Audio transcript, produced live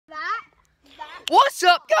What's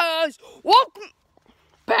up, guys? Welcome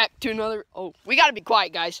back to another... Oh, we gotta be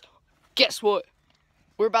quiet, guys. Guess what?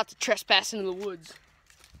 We're about to trespass into the woods.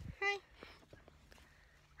 Hi.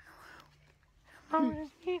 Oh,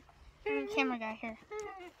 camera guy here.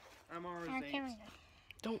 I'm already camera guy.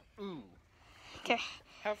 Don't... Ooh. Okay.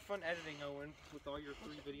 Have fun editing, Owen, with all your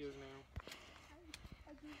 3 videos now.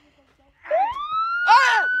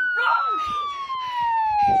 Ah!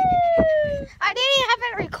 I didn't have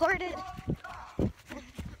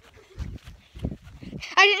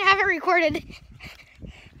it recorded.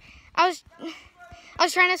 I'm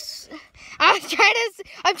trying to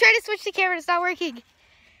switch the camera. It's not working.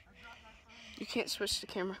 You can't switch the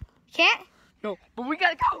camera. Can't? No, but we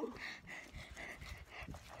gotta go.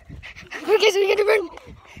 Because we gotta run.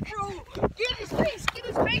 Bro, get his face. Get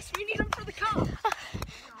his face. We need him for the cop.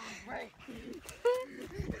 Right.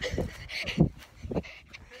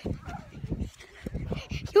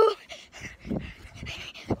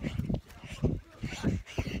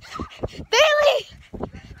 Bailey!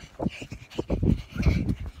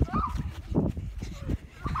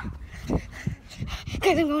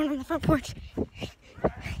 Guys, I'm going on the front porch.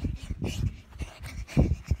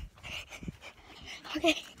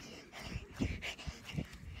 Okay.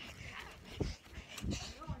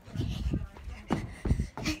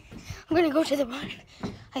 I'm gonna go to the barn.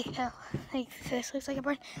 Like this looks like a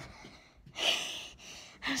barn.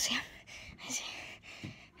 I don't see him.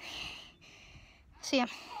 See him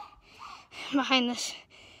behind this,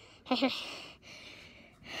 right here.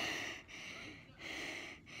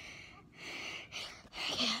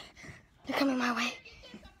 Okay, they're coming my way.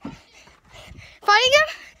 Fighting him?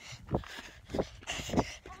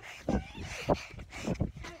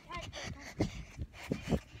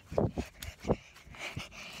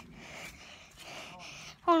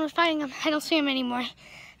 Owen was fighting him. I don't see him anymore. I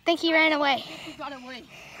think he ran away. He got away.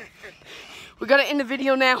 We gotta end the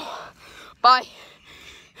video now. Bye.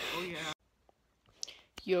 Oh, yeah.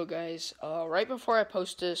 Yo, guys, right before I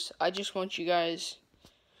post this, I just want you guys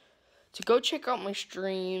to go check out my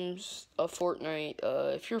streams of Fortnite.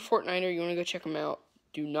 If you're a Fortniter, you want to go check them out.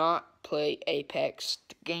 Do not play Apex.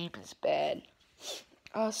 The game is bad.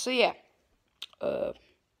 So, yeah.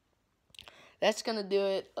 That's gonna do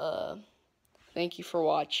it. Thank you for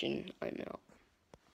watching. I'm out.